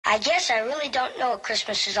I guess I really don't know what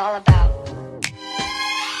Christmas is all about. Isn't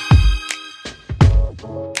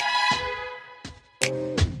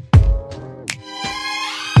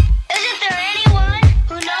there anyone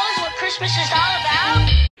who knows what Christmas is all about?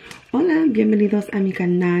 Hola, bienvenidos a mi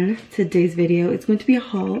canal. Today's video, it's going to be a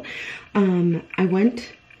haul. I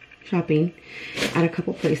went shopping at a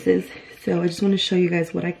couple places, so I just want to show you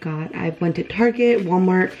guys what I got. I went to Target,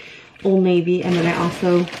 Walmart, Old Navy, and then I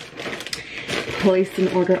also placed an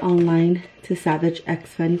order online to Savage X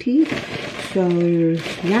Fenty. So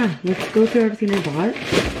yeah, let's go through everything I bought.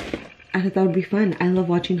 I thought that would be fun. I love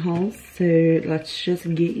watching hauls, so let's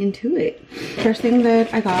just get into it. First thing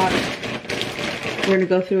that I got, we're gonna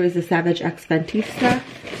go through is the Savage X Fenty stuff.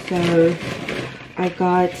 So I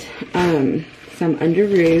got some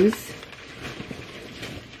underoos.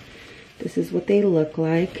 This is what they look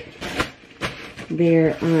like.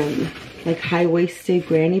 They're like high-waisted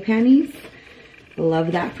granny panties.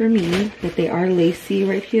 Love that for me, but they are lacy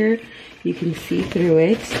right here. You can see through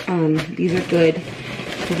it. These are good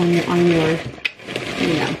for when you're on your,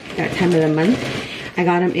 you know, that time of the month. I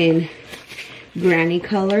got them in granny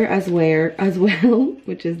color as well,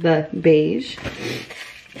 which is the beige.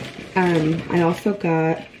 I also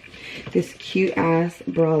got this cute ass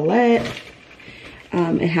bralette.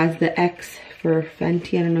 It has the X for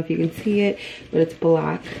Fenty. I don't know if you can see it, but it's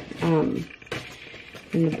black.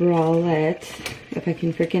 And the bralette, if I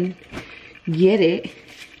can freaking get it,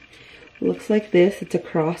 looks like this. It's a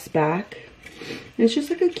cross back. And it's just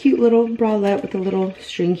like a cute little bralette with a little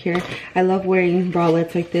string here. I love wearing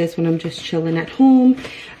bralettes like this when I'm just chilling at home.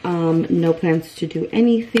 No plans to do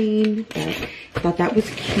anything, but I thought that was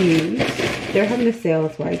cute. They're having a sale,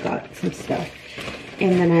 that's why I got some stuff.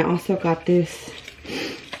 And then I also got this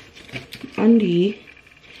undie,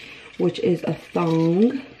 which is a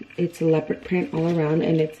thong. It's a leopard print all around,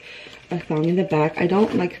 and it's a thong in the back. I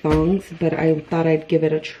don't like thongs, but I thought I'd give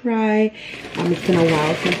it a try. It's been a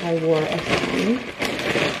while since I wore a thong.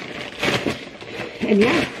 And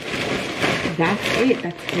yeah, that's it.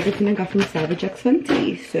 That's everything I got from Savage X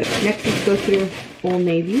Fenty. So next, let's go through Old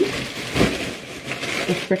Navy.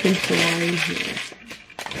 The freaking flying here.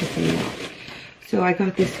 Pissing me off. So I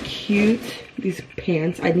got these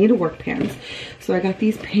pants. I need to work pants. So I got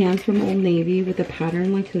these pants from Old Navy with a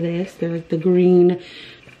pattern like this. They're like the green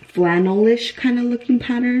flannelish kind of looking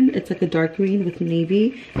pattern. It's like a dark green with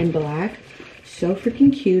navy and black. So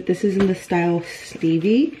freaking cute. This is in the style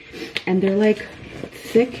Stevie. And they're like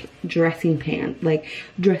thick dressing pants, like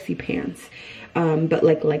dressy pants. But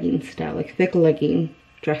like legging style, like thick legging,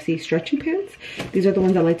 dressy, stretchy pants. These are the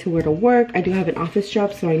ones I like to wear to work. I do have an office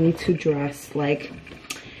job, so I need to dress like,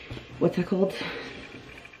 what's that called?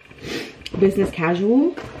 Business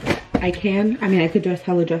casual. I could dress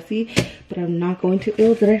hella dressy, but I'm not going to.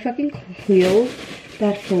 Ew, did I fucking kill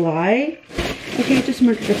that fly? Okay, I just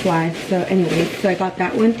murdered the fly. So anyway, so I got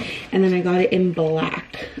that one, and then I got it in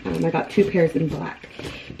black. I got two pairs in black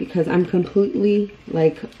because I'm completely,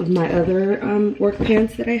 like, my other work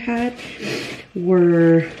pants that I had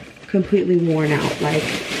were completely worn out, like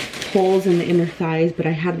holes in the inner thighs, but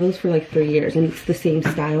I had those for like 3 years, and it's the same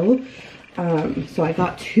style. So I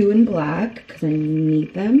got two in black because I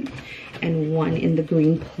need them, and one in the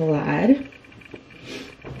green plaid.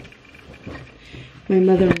 My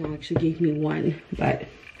mother-in-law actually gave me one, but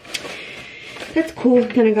that's cool.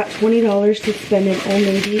 Then I got $20 to spend in Old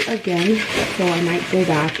Navy again, so I might go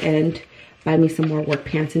back and buy me some more work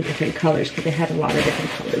pants in different colors because they had a lot of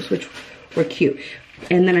different colors, which were cute.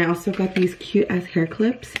 And then I also got these cute ass hair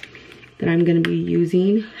clips that I'm gonna be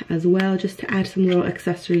using as well, just to add some little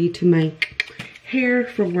accessory to my hair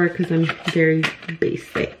for work because I'm very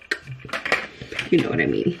basic. You know what I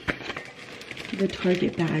mean. The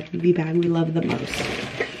Target bag, the bag we love the most.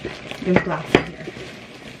 There's glass in here.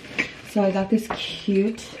 So I got this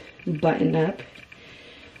cute button up.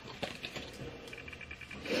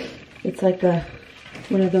 It's like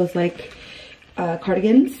one of those like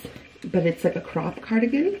cardigans, but it's like a crop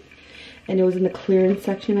cardigan. And it was in the clearance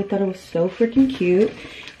section. I thought it was so freaking cute.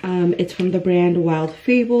 It's from the brand Wild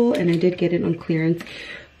Fable, and I did get it on clearance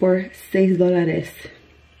for $6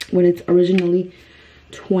 when it's originally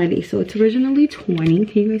 $20. So it's originally $20.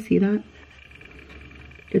 Can you guys see that?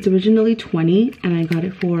 It's originally $20, and I got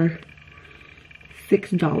it for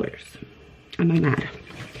 $6. Am I mad?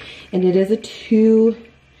 And it is a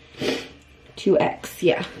 2X,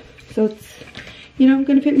 yeah. So it's, you know,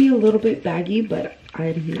 gonna fit me a little bit baggy, but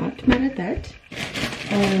I'm not mad at that.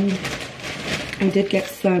 I did get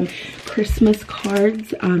some Christmas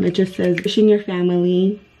cards. It just says, wishing your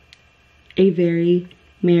family a very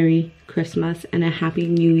Merry Christmas and a Happy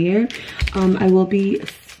New Year. I will be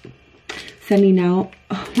sending out,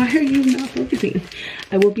 oh, why are you not focusing?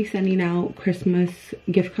 I will be sending out Christmas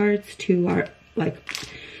gift cards to our like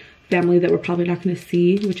family that we're probably not going to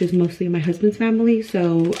see, which is mostly my husband's family.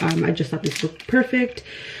 So I just thought this looked perfect.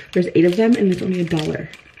 There's 8 of them and it's only $1,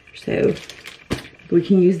 so we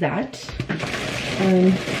can use that.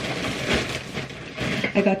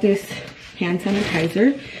 I got this hand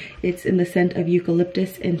sanitizer. It's in the scent of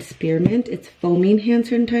eucalyptus and spearmint. It's foaming hand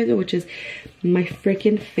sanitizer, which is my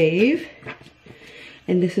freaking fave.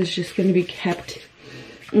 And this is just going to be kept,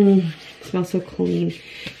 it smells so clean.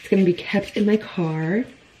 It's going to be kept in my car.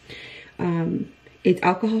 It's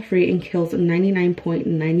alcohol free and kills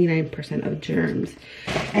 99.99% of germs.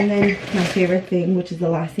 And then my favorite thing, which is the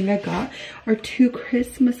last thing I got, are 2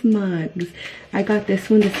 Christmas mugs. I got this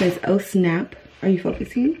one that says, oh snap. Are you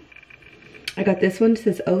focusing? I got this one that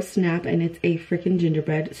says, oh snap, and it's a freaking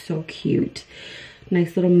gingerbread. So cute.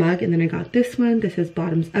 Nice little mug. And then I got this one that says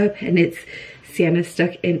bottoms up, and it's Santa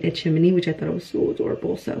stuck in a chimney, which I thought was so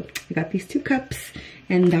adorable. So I got these 2 cups,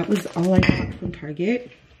 and that was all I got from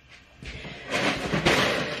Target.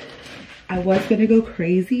 I was gonna go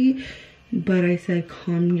crazy, but I said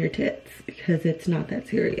calm your tits because it's not that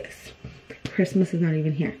serious. Christmas is not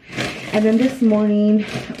even here. And then this morning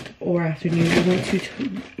or afternoon, I went to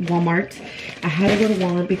Walmart. I had to go to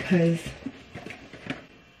Walmart because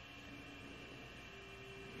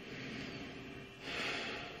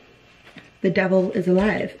the devil is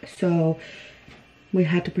alive. So we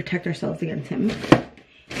had to protect ourselves against him.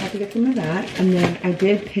 I had to get some of that. And then I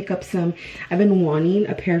did pick up some, I've been wanting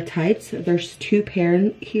a pair of tights. There's 2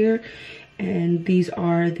 pair here. And these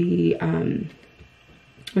are the,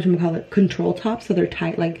 whatchamacallit, control tops. So they're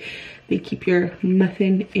tight, like they keep your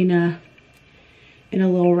muffin in a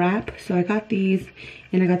little wrap. So I got these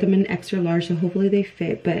and I got them in extra large, so hopefully they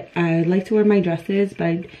fit. But I like to wear my dresses,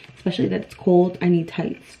 but especially that it's cold, I need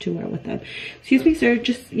tights to wear with them. Excuse me, sir,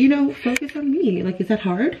 just, you know, focus on me. Like, is that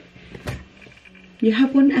hard? You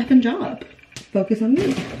have one effing job. Focus on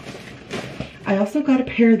me. I also got a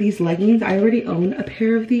pair of these leggings. I already own a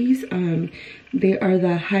pair of these. They are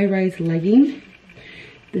the high-rise legging.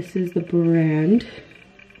 This is the brand.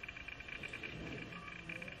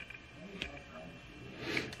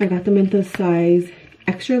 I got them in the size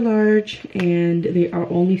extra large, and they are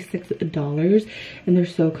only $6, and they're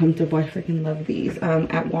so comfortable. I freaking love these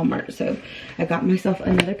at Walmart. So I got myself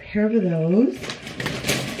another pair of those.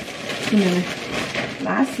 And then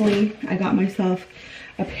lastly, I got myself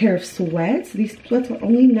a pair of sweats. These sweats were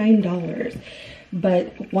only $9,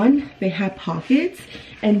 but 1, they have pockets,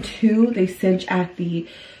 and 2, they cinch at the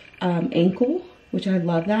ankle, which I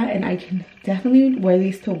love that. And I can definitely wear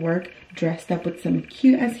these to work dressed up with some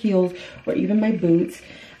cute ass heels or even my boots,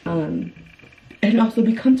 and also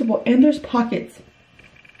be comfortable. And there's pockets.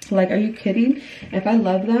 Like, are you kidding? If I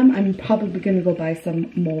love them, I'm probably gonna go buy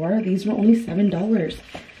some more. These were only $7.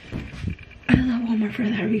 I love Walmart for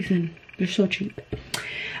that reason. They're so cheap.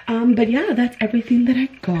 But yeah, that's everything that I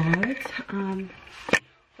got.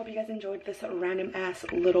 Hope you guys enjoyed this random ass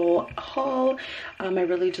little haul. I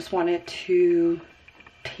really just wanted to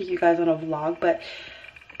take you guys on a vlog, but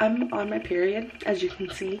I'm on my period, as you can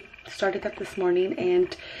see. Started that this morning,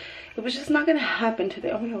 and it was just not gonna happen today.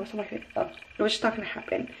 Oh my god, what's on my face? Oh, it was just not gonna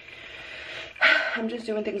happen. I'm just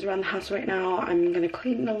doing things around the house right now. I'm gonna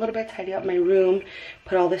clean a little bit, tidy up my room,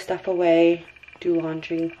 put all this stuff away, do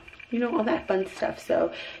laundry, you know, all that fun stuff.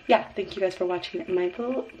 So yeah, thank you guys for watching my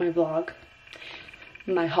vlog,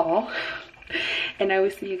 my haul, and I will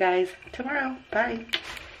see you guys tomorrow. Bye.